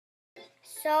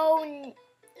So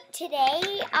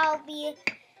today I'll be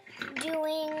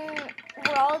doing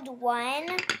World 1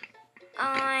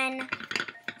 on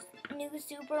New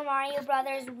Super Mario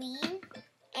Bros. Wii,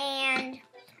 and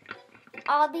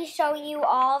I'll be showing you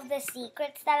all of the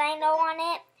secrets that I know on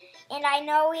it, and I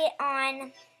know it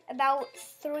on about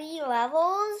 3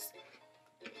 levels,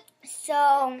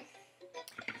 so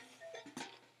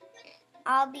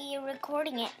I'll be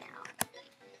recording it now.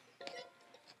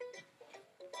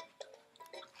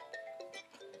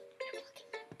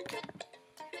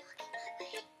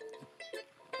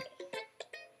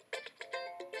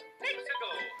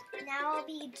 Now I'll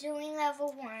be doing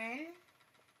level 1.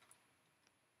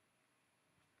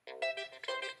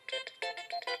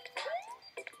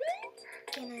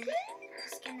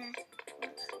 Just gonna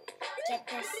get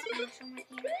this mushroom right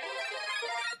here.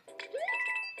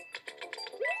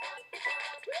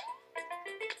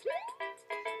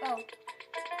 Oh.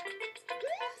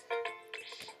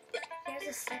 There's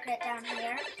a secret down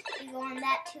here. You go on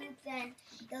that tube, then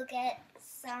you'll get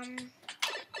some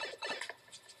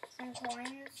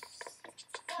coins.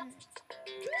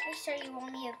 Pretty sure you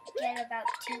only get about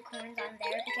 2 coins on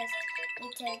there because you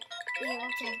need to be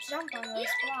able to jump on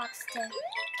those blocks to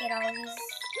get all these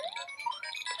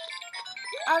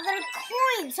other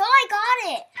coins. Oh, I got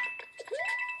it!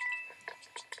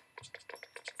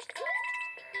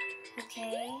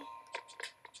 Okay.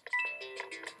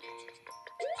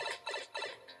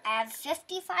 I have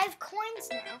 55 coins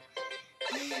now.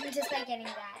 Just by getting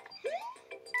that.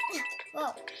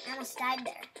 Whoa, I almost died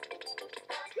there.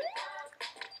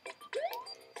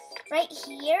 Right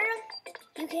here,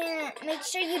 you can make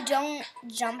sure you don't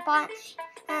jump on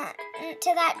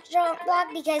to that jump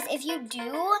block, because if you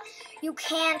do, you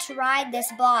can't ride this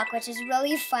block, which is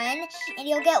really fun, and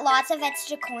you'll get lots of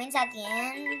extra coins at the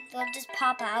end. They'll just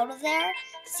pop out of there.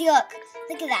 See, look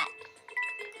at that.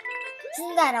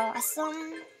 Isn't that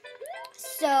awesome?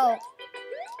 So,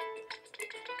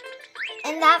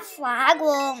 and that flag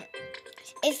will,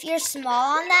 if you're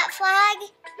small on that flag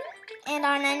and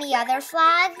on any other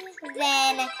flag,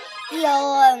 then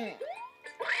you'll,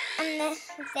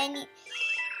 then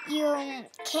you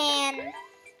can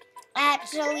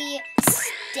actually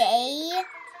stay,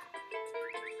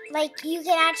 like you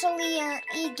can actually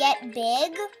get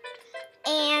big,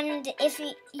 and if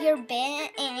you're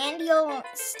big, and you'll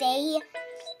stay,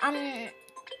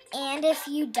 and if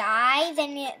you die,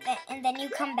 then you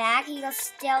come back, you'll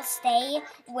still stay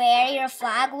where your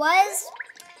flag was,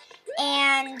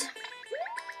 and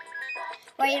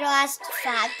where your last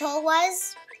flagpole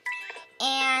was,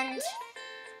 and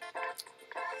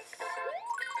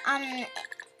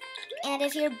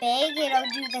if you're big, it'll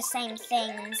do the same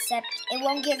thing, except it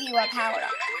won't give you a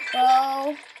power-up.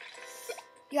 So,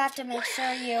 you have to make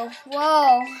sure you...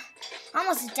 Whoa! I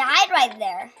almost died right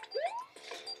there.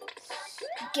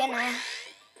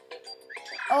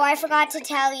 Oh, I forgot to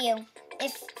tell you.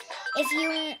 If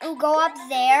you go up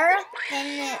there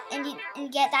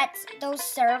and get those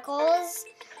circles,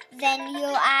 then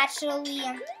you'll actually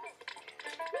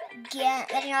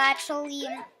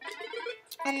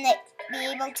be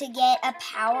able to get a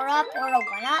power-up or a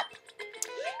 1-up,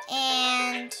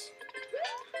 and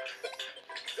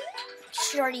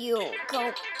sure you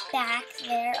go back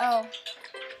there. Oh,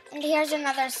 and here's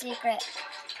another secret.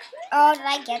 Oh, did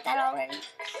I get that already?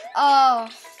 Oh,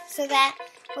 so that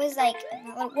was like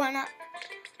another 1-up.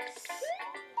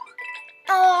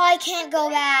 Oh, I can't go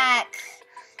back.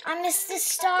 I missed the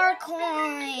star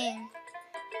coin.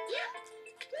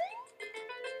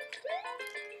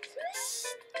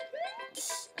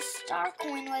 Star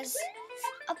coin was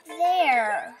up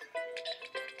there.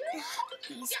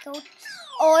 Please go.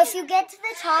 Oh, if you get to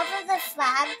the top of the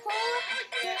flagpole,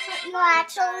 then you'll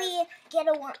actually get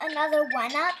another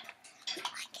 1-up.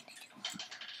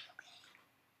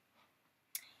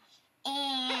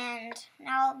 And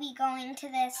now I'll be going to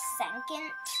the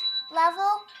 2nd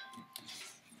level.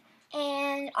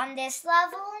 And on this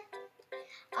level,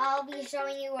 I'll be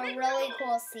showing you a really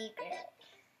cool secret.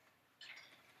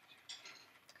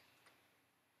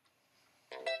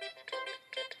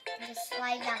 Just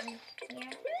slide down here, keep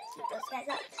those guys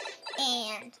up,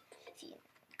 and if you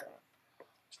go,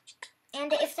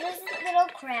 and if there's little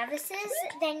crevices,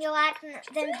 then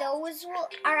those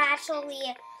are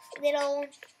actually little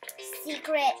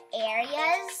secret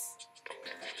areas.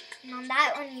 And on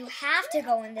that one, you have to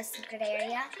go in the secret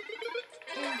area,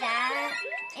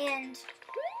 and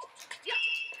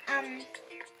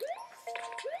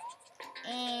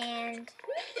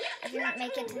if you don't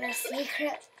make it to the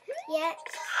secret yet,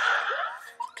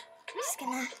 I'm just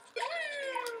gonna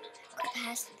go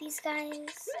past these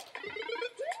guys.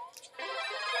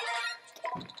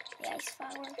 The ice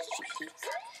flower.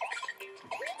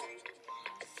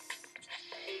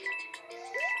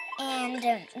 And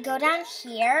go down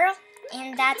here,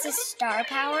 and that's a star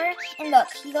power. And look,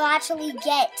 you'll actually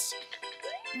get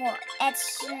more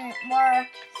extra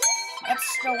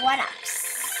 1-ups.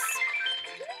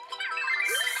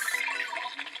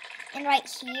 And right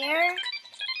here,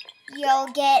 you'll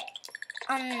get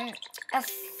a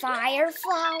fire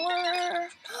flower.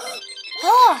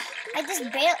 Oh, I just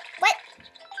barely, what?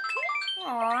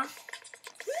 Aw.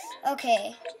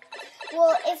 Okay.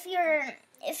 Well, if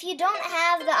you don't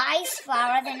have the ice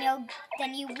flower, then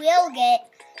you will get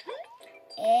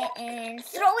it and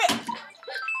throw it.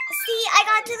 See, I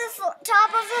got to the top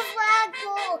of the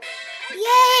flagpole.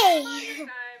 Yay!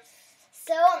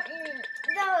 So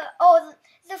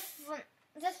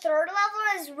the third level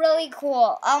is really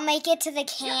cool. I'll make it to the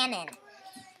cannon.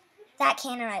 That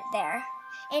cannon right there,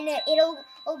 and it'll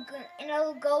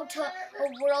go to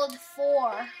World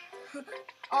 4,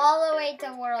 all the way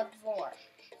to World 4.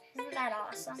 Isn't that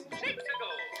awesome?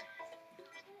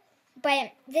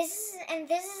 But this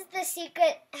is the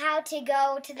secret how to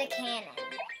go to the cannon.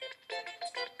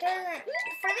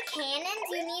 For the cannons,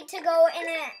 you need to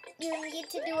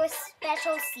do a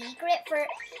special secret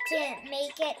to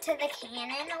make it to the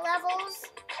cannon levels.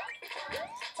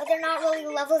 But they're not really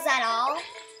levels at all.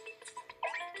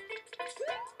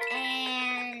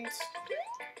 And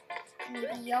I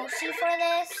need Yoshi for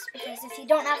this, because if you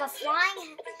don't have a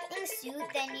flying suit,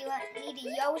 then you need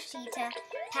a Yoshi to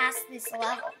pass this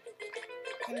level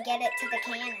and get it to the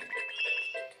cannon.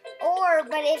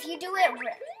 But if you do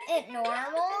it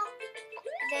normal,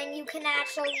 then you can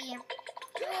actually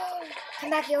come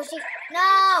back, Yoshi.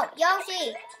 No,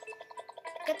 Yoshi.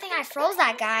 Good thing I froze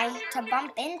that guy to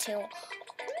bump into.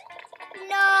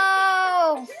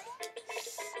 No.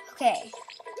 Okay.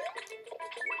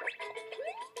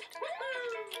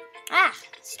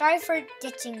 Sorry for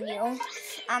ditching you.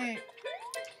 Okay.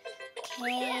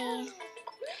 Right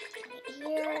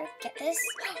here. Get this.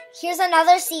 Here's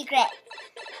another secret.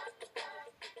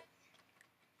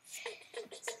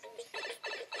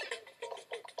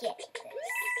 Get this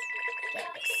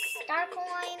star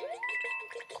coin.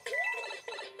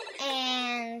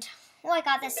 And I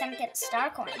got the second star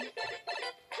coin.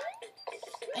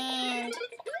 And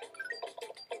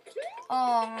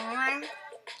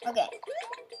okay.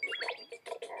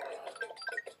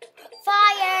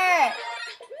 Fire!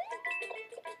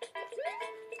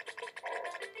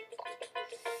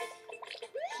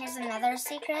 Here's another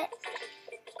secret.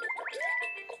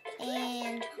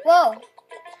 And whoa!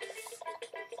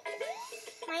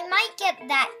 I might get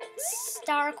that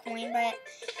star coin, but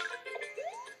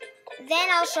then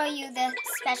I'll show you the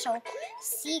special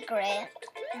secret.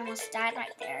 I almost died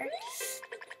right there.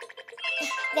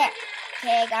 There.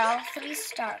 Okay, I got all 3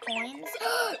 star coins.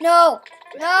 No!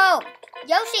 No!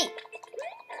 Yoshi!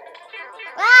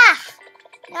 Ah!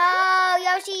 No!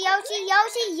 Yoshi! Yoshi!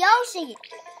 Yoshi! Yoshi!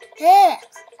 Ugh.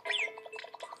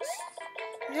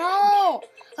 No!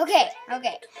 Okay. I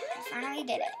finally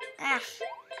did it. Ah.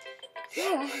 I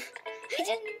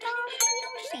didn't die,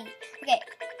 Yoshi. Okay.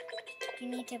 You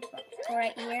need to go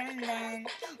right here and then...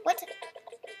 What?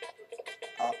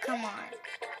 Oh, come on.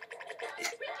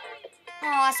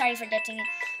 Oh, sorry for ditching you.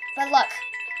 But look,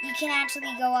 you can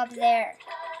actually go up there.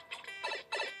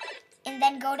 And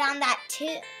then go down that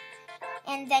too.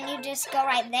 And then you just go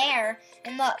right there.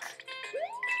 And look.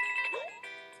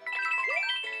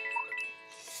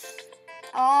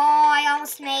 Oh, I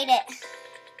almost made it.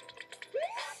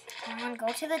 Come on,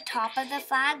 go to the top of the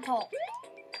flagpole.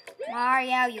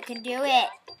 Mario, you can do it.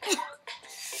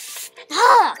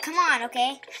 Oh, come on,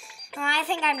 okay? Well, I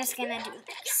think I'm just gonna do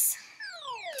this.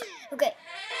 Okay.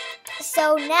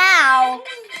 So now,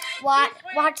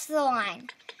 watch the line.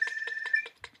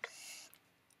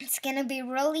 It's gonna be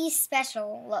really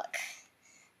special. Look.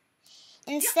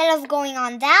 Instead of going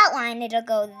on that line, it'll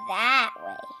go that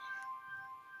way.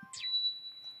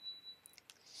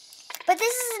 But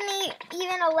this isn't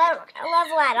even a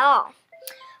level at all.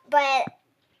 But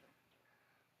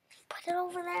put it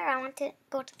over there. I want to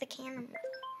go to the cannon.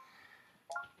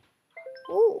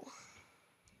 Ooh,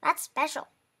 that's special.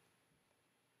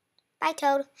 Bye,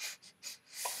 Toad.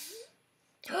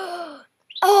 Oh,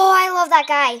 I love that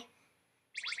guy.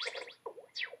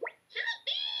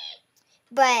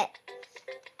 But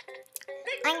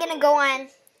I'm going to go on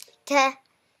to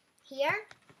here.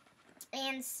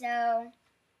 And so,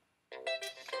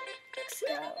 let's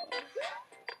go.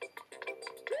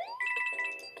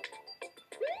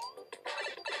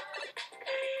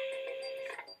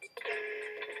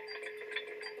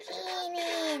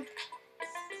 Cannon.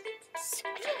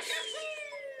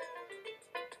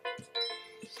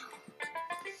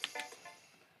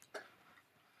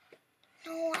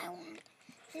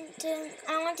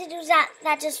 I want to do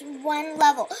that just one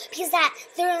level because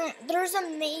there's a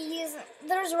maze.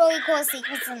 There's really cool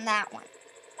secrets in that one.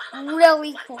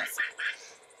 Really cool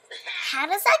secrets. How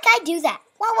does that guy do that?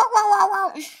 Whoa, whoa, whoa,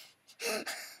 whoa,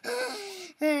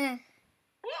 whoa.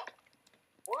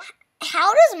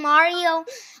 How does Mario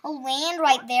land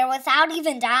right there without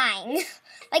even dying?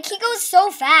 Like, he goes so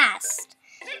fast.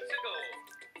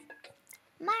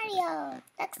 Mario,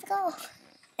 let's go.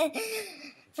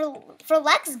 For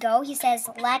let's go, he says,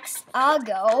 let's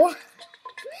go.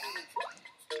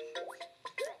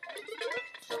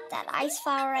 Get that ice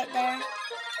flower right there.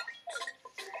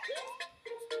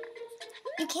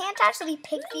 You can't actually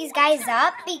pick these guys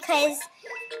up because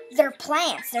they're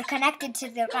plants. They're connected to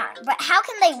the ground. But how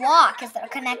can they walk if they're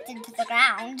connected to the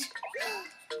ground?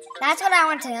 That's what I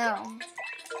want to know.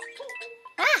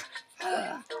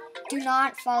 Ah! Do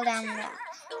not fall down there.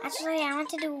 Actually, I want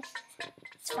to do...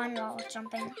 It's fun while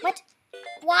jumping. What?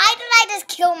 Why did I just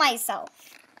kill myself?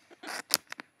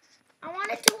 I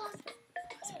want to do...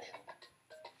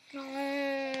 No,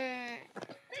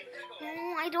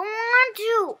 I don't want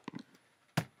to.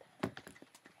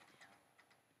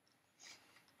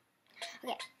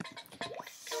 Okay.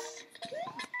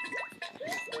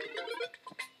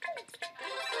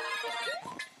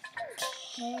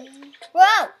 Okay.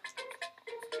 Whoa!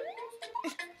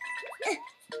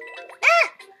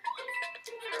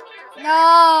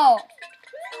 No!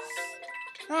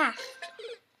 Ah.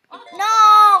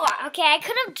 No! Okay, I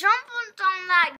could have jumped